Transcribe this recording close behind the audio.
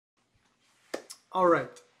All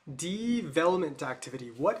right, development activity.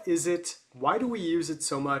 What is it? Why do we use it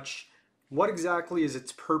so much? What exactly is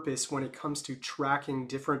its purpose when it comes to tracking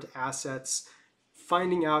different assets,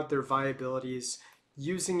 finding out their viabilities,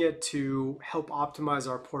 using it to help optimize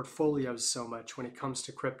our portfolios so much when it comes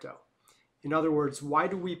to crypto? In other words, why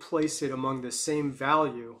do we place it among the same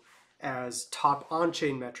value as top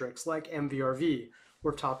on-chain metrics like MVRV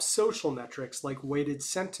or top social metrics like weighted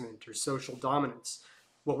sentiment or social dominance?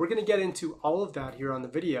 Well, we're going to get into all of that here on the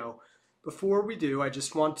video. Before we do, I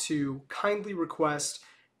just want to kindly request,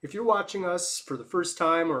 if you're watching us for the first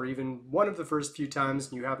time or even one of the first few times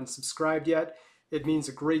and you haven't subscribed yet, it means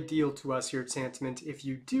a great deal to us here at Santiment if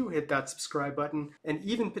you do hit that subscribe button and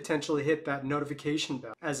even potentially hit that notification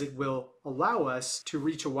bell, as it will allow us to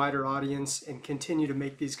reach a wider audience and continue to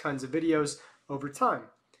make these kinds of videos over time.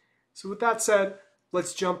 So with that said,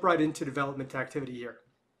 let's jump right into development activity here.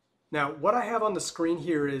 Now, what I have on the screen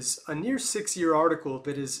here is a near 6-year article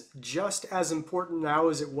that is just as important now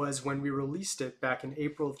as it was when we released it back in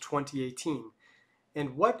April of 2018.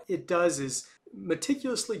 And what it does is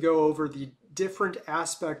meticulously go over the different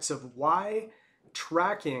aspects of why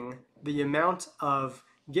tracking the amount of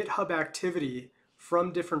GitHub activity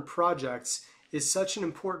from different projects is such an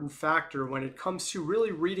important factor when it comes to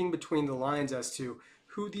really reading between the lines as to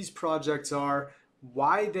who these projects are,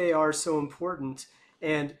 why they are so important,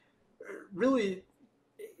 and really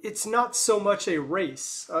it's not so much a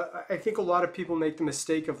race. I think a lot of people make the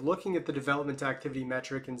mistake of looking at the development activity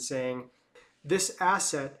metric and saying, this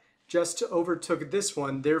asset just overtook this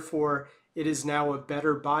one, therefore it is now a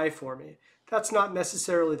better buy for me. That's not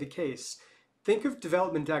necessarily the case. Think of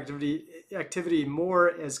development activity more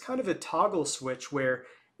as kind of a toggle switch where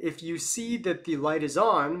if you see that the light is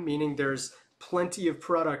on, meaning there's plenty of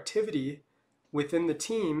productivity within the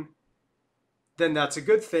team, then that's a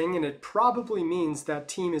good thing, and it probably means that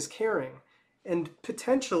team is caring. And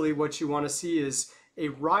potentially what you want to see is a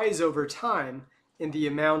rise over time in the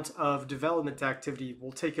amount of development activity.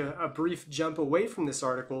 We'll take a brief jump away from this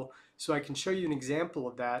article so I can show you an example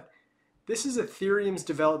of that. This is Ethereum's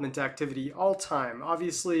development activity all time.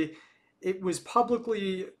 Obviously, it was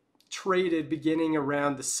publicly traded beginning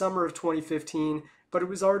around the summer of 2015, but it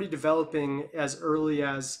was already developing as early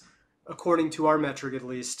as, according to our metric at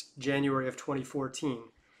least, January of 2014.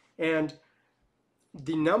 And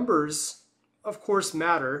the numbers, of course,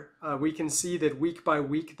 matter. We can see that week by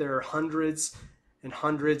week there are hundreds and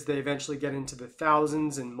hundreds. They eventually get into the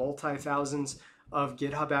thousands and multi-thousands of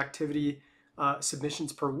GitHub activity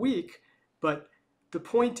submissions per week. But the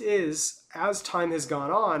point is, as time has gone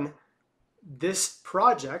on, this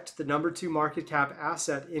project, the number 2 market cap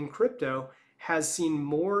asset in crypto, has seen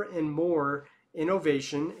more and more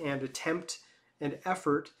innovation and attempt and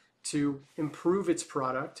effort to improve its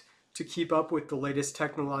product, to keep up with the latest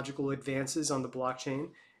technological advances on the blockchain,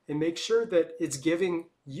 and make sure that it's giving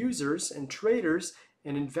users and traders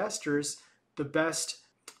and investors the best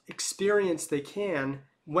experience they can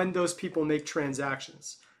when those people make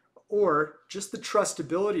transactions. Or just the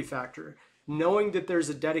trustability factor, knowing that there's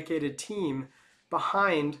a dedicated team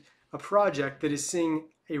behind a project that is seeing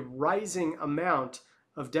a rising amount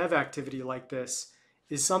of dev activity like this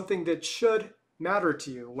is something that should matter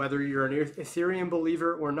to you, whether you're an Ethereum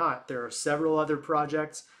believer or not. There are several other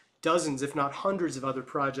projects, dozens, if not hundreds of other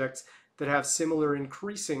projects that have similar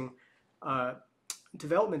increasing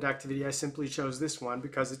development activity. I simply chose this one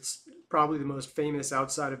because it's probably the most famous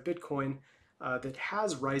outside of Bitcoin that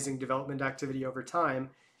has rising development activity over time.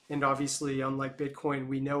 And obviously, unlike Bitcoin,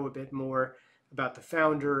 we know a bit more about the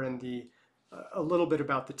founder and a little bit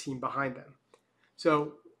about the team behind them.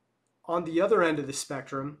 So on the other end of the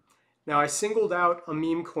spectrum, now I singled out a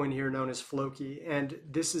meme coin here known as Floki, and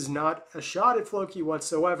this is not a shot at Floki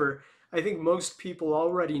whatsoever. I think most people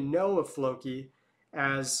already know of Floki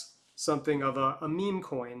as something of a meme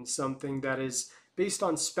coin, something that is based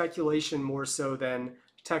on speculation more so than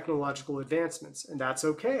technological advancements. And that's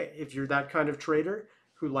okay. If you're that kind of trader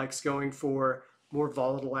who likes going for more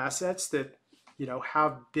volatile assets that,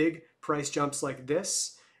 have big price jumps like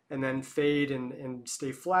this and then fade and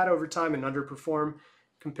stay flat over time and underperform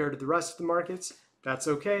compared to the rest of the markets, that's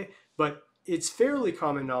okay. But it's fairly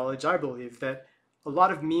common knowledge, I believe, that a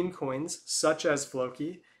lot of meme coins, such as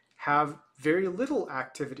Floki, have very little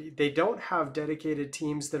activity. They don't have dedicated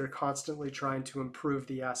teams that are constantly trying to improve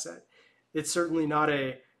the asset. It's certainly not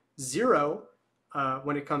a zero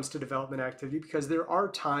when it comes to development activity, because there are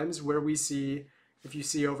times where we see, if you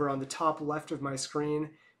see over on the top left of my screen,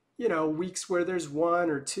 weeks where there's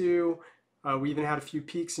 1 or 2. We even had a few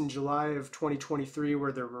peaks in July of 2023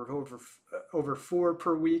 where there were over 4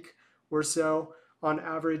 per week or so on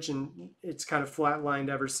average, and it's kind of flatlined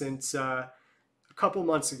ever since a couple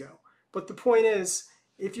months ago. But the point is,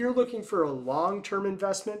 if you're looking for a long-term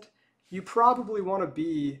investment, you probably want to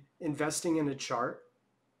be investing in a chart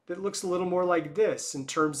that looks a little more like this in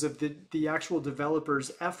terms of the actual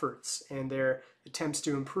developer's efforts and their attempts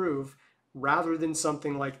to improve, rather than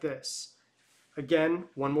something like this. Again,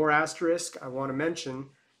 one more asterisk I want to mention,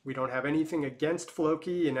 we don't have anything against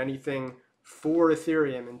Floki and anything for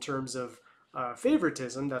Ethereum in terms of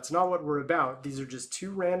favoritism. That's not what we're about. These are just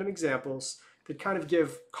two random examples that kind of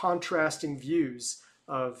give contrasting views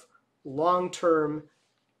of long-term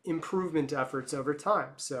improvement efforts over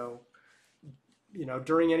time. So,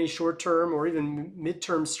 during any short-term or even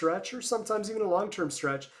mid-term stretch, or sometimes even a long-term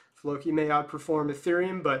stretch, Floki may outperform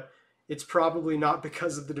Ethereum, but it's probably not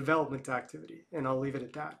because of the development activity, and I'll leave it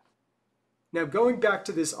at that. Now, going back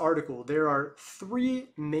to this article, there are three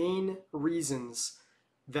main reasons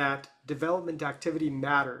that development activity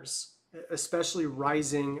matters, especially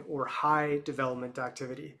rising or high development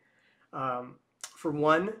activity. For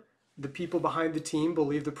one, the people behind the team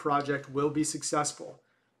believe the project will be successful.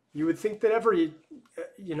 You would think that every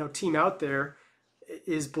team out there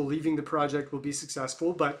is believing the project will be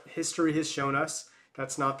successful, but history has shown us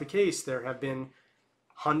that's not the case. There have been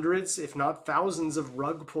hundreds, if not thousands, of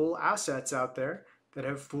rug pull assets out there that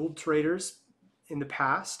have fooled traders in the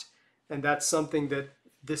past, and that's something that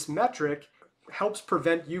this metric helps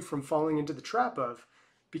prevent you from falling into the trap of,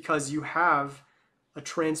 because you have a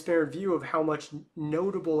transparent view of how much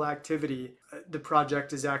notable activity the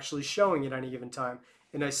project is actually showing at any given time.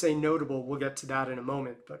 And I say notable, we'll get to that in a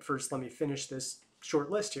moment, but first let me finish this short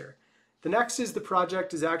list here. The next is the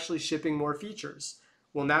project is actually shipping more features.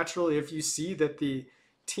 Well, naturally, if you see that the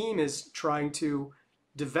team is trying to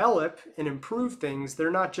develop and improve things,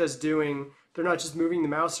 they're not just moving the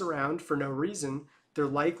mouse around for no reason. They're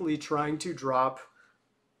likely trying to drop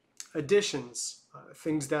additions,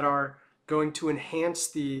 things that are going to enhance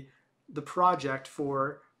the project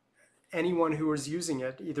for anyone who is using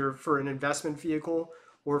it, either for an investment vehicle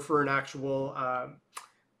or for an actual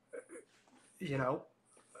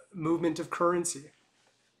movement of currency.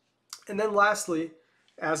 And then lastly,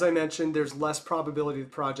 as I mentioned, there's less probability the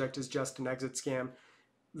project is just an exit scam.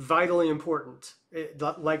 Vitally important.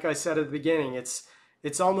 Like I said at the beginning,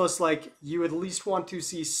 it's almost like you at least want to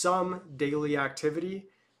see some daily activity,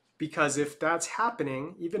 because if that's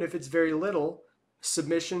happening, even if it's very little,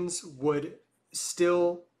 submissions would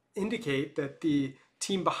still indicate that the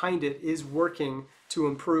team behind it is working to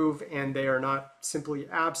improve, and they are not simply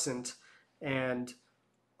absent and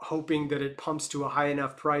hoping that it pumps to a high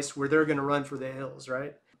enough price where they're going to run for the hills,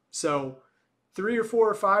 right? So 3 or 4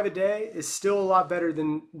 or 5 a day is still a lot better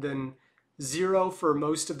than 0 for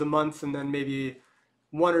most of the month, and then maybe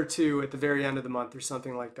 1 or 2 at the very end of the month or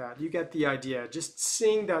something like that. You get the idea. Just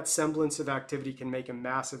seeing that semblance of activity can make a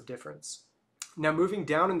massive difference. Now, moving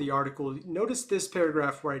down in the article, notice this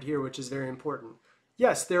paragraph right here, which is very important.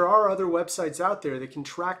 Yes, there are other websites out there that can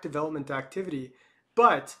track development activity,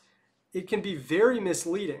 but it can be very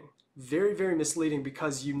misleading, very, very misleading,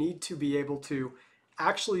 because you need to be able to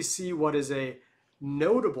actually see what is a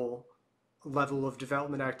notable level of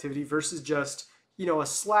development activity versus just, a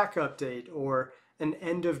Slack update or an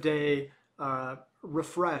end of day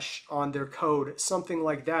refresh on their code, something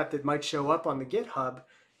like that might show up on the GitHub.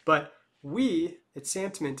 But we at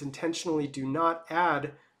Santiment intentionally do not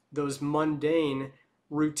add those mundane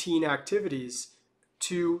routine activities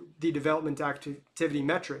to the development activity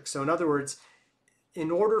metric. So in other words,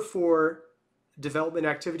 in order for development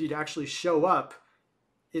activity to actually show up,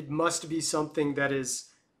 it must be something that is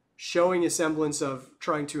showing a semblance of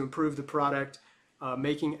trying to improve the product,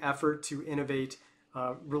 making effort to innovate,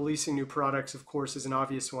 releasing new products, of course, is an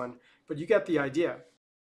obvious one, but you get the idea.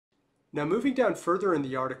 Now, moving down further in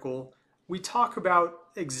the article, we talk about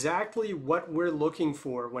exactly what we're looking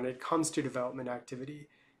for when it comes to development activity.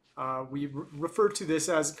 We refer to this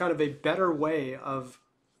as kind of a better way of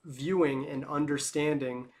viewing and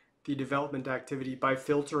understanding the development activity by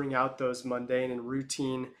filtering out those mundane and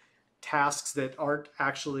routine tasks that aren't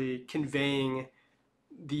actually conveying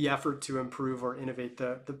the effort to improve or innovate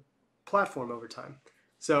the platform over time.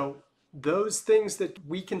 So those things that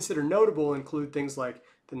we consider notable include things like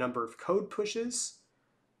the number of code pushes,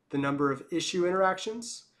 the number of issue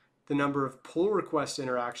interactions, the number of pull request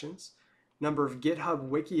interactions, number of GitHub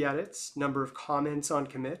wiki edits, number of comments on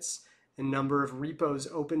commits, and number of repos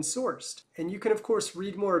open sourced. And you can, of course,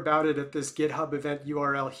 read more about it at this GitHub event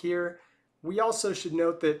URL here. We also should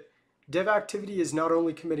note that devactivity is not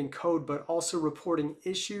only committing code, but also reporting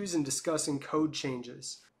issues and discussing code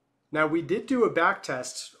changes. Now, we did do a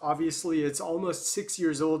backtest. Obviously, it's almost 6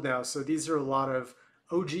 years old now, so these are a lot of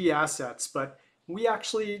OG assets, but we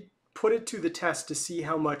actually put it to the test to see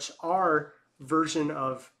how much our version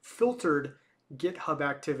of filtered GitHub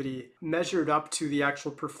activity measured up to the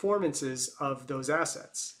actual performances of those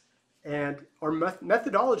assets. And our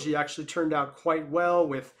methodology actually turned out quite well,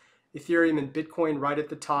 with Ethereum and Bitcoin right at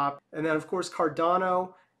the top. And then, of course,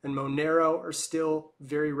 Cardano and Monero are still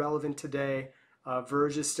very relevant today.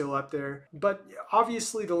 Verge is still up there. But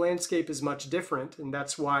obviously, the landscape is much different, and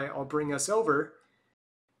that's why I'll bring us over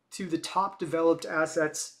to the top developed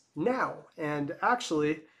assets now. And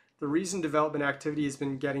actually, the reason development activity has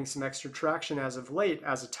been getting some extra traction as of late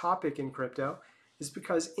as a topic in crypto is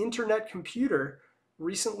because Internet Computer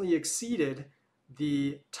recently exceeded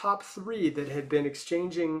the top 3 that had been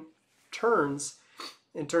exchanging turns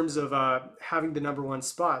in terms of having the #1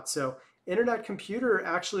 spot. So Internet Computer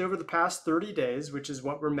actually over the past 30 days, which is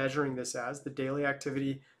what we're measuring this as, the daily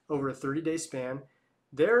activity over a 30-day span,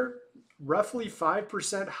 they're roughly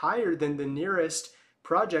 5% higher than the nearest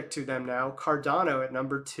project to them now, Cardano at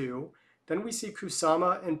 #2. Then we see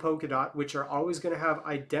Kusama and Polkadot, which are always going to have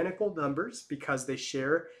identical numbers because they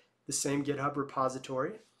share the same GitHub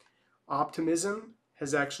repository. Optimism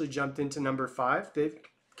has actually jumped into #5. They've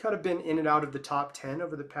kind of been in and out of the top 10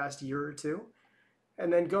 over the past year or two.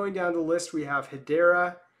 And then going down the list, we have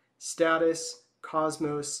Hedera, Status,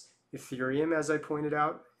 Cosmos, Ethereum, as I pointed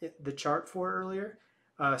out the chart for earlier,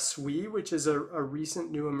 Sui, which is a recent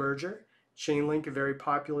new emerger, Chainlink, a very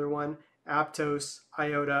popular one, Aptos,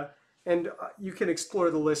 IOTA, and you can explore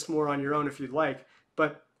the list more on your own if you'd like.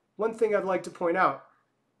 But one thing I'd like to point out,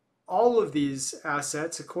 all of these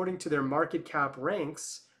assets, according to their market cap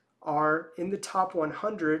ranks, are in the top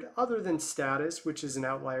 100, other than Status, which is an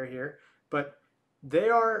outlier here. But they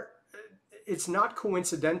are, it's not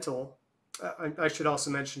coincidental. I should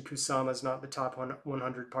also mention Kusama is not the top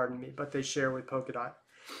 100, pardon me, but they share with Polkadot.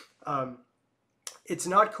 It's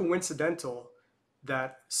not coincidental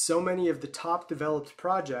that so many of the top developed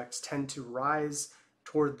projects tend to rise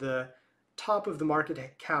toward the top of the market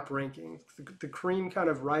cap ranking. The cream kind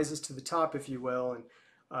of rises to the top, if you will.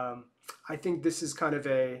 And I think this is kind of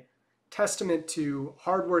a testament to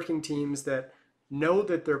hardworking teams that know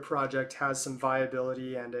that their project has some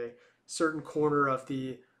viability and a certain corner of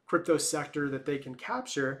the crypto sector that they can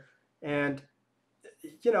capture, and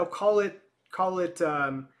call it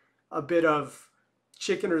a bit of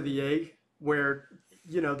chicken or the egg, where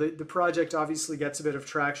the project obviously gets a bit of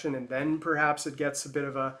traction, and then perhaps it gets a bit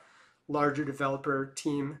of a larger developer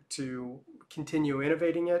team to continue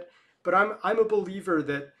innovating it. But I'm a believer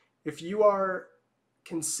that if you are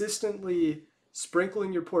consistently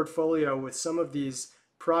sprinkling your portfolio with some of these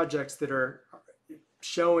projects that are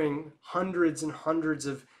showing hundreds and hundreds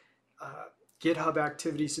of GitHub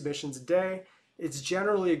activity submissions a day, it's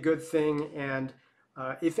generally a good thing, and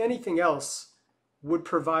if anything else, would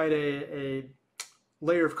provide a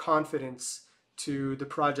layer of confidence to the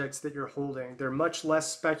projects that you're holding. They're much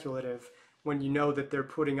less speculative when you know that they're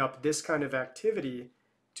putting up this kind of activity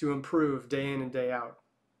to improve day in and day out.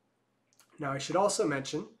 Now, I should also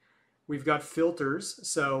mention, we've got filters.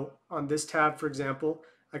 So on this tab, for example,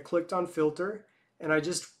 I clicked on filter and I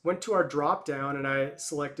just went to our drop down and I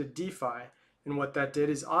selected DeFi. And what that did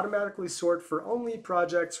is automatically sort for only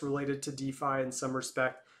projects related to DeFi in some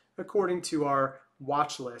respect, according to our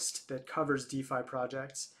watch list that covers DeFi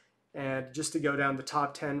projects. And just to go down the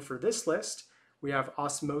top 10 for this list, we have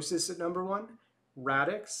Osmosis at #1,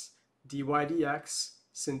 Radix, DYDX,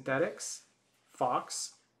 Synthetics,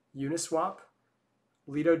 Fox, Uniswap,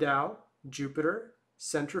 Lido DAO, Jupiter,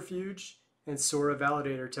 Centrifuge, and Sora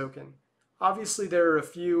Validator Token. Obviously, there are a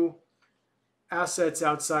few assets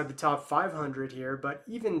outside the top 500 here, but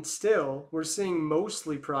even still, we're seeing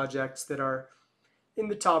mostly projects that are in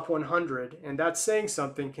the top 100, and that's saying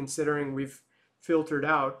something considering we've filtered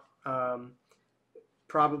out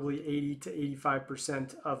probably 80 to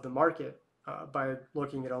 85% of the market by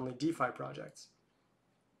looking at only DeFi projects.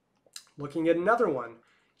 Looking at another one,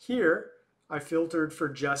 here I filtered for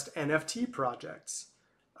just NFT projects.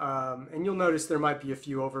 And you'll notice there might be a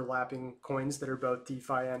few overlapping coins that are both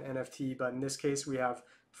DeFi and NFT, but in this case we have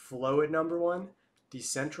Flow at #1,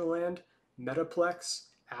 Decentraland, Metaplex,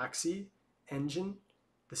 Axie, Engine,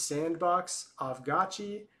 The Sandbox,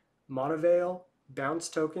 Avgachi, Monavale, Bounce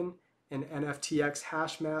Token, and NFTX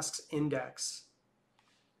Hashmasks Index.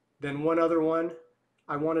 Then one other one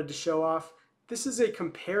I wanted to show off. This is a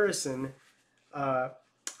comparison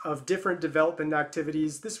of different development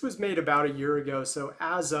activities. This was made about a year ago, so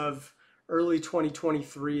as of early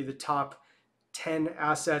 2023, the top 10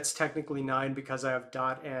 assets, technically 9 because I have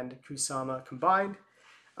DOT and Kusama combined,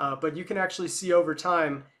 but you can actually see over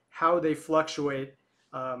time how they fluctuate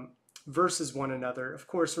versus one another. Of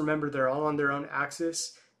course, remember they're all on their own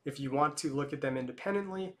axis, If you want to look at them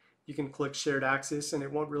independently, you can click shared access and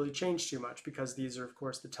it won't really change too much because these are, of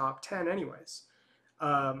course, the top 10 anyways.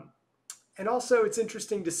 And also, it's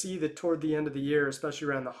interesting to see that toward the end of the year, especially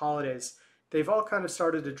around the holidays, they've all kind of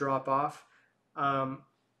started to drop off.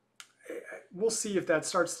 We'll see if that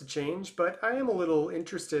starts to change, but I am a little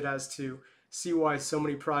interested as to see why so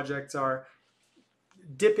many projects are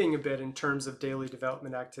dipping a bit in terms of daily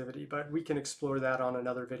development activity, but we can explore that on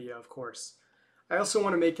another video, of course. I also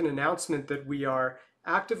want to make an announcement that we are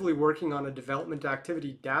actively working on a development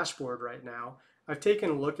activity dashboard right now. I've taken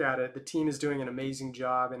a look at it. The team is doing an amazing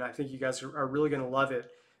job, and I think you guys are really going to love it.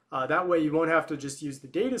 That way you won't have to just use the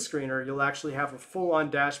data screener. You'll actually have a full-on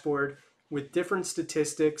dashboard with different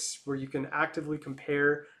statistics where you can actively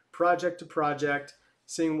compare project to project,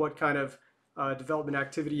 seeing what kind of development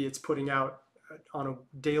activity it's putting out on a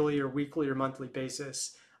daily or weekly or monthly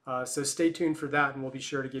basis. So stay tuned for that, and we'll be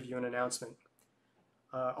sure to give you an announcement.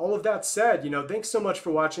 All of that said, thanks so much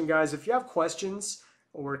for watching, guys. If you have questions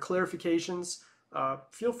or clarifications,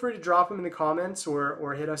 feel free to drop them in the comments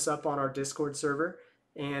or hit us up on our Discord server.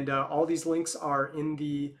 And all these links are in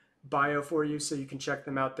the bio for you, so you can check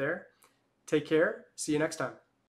them out there. Take care. See you next time.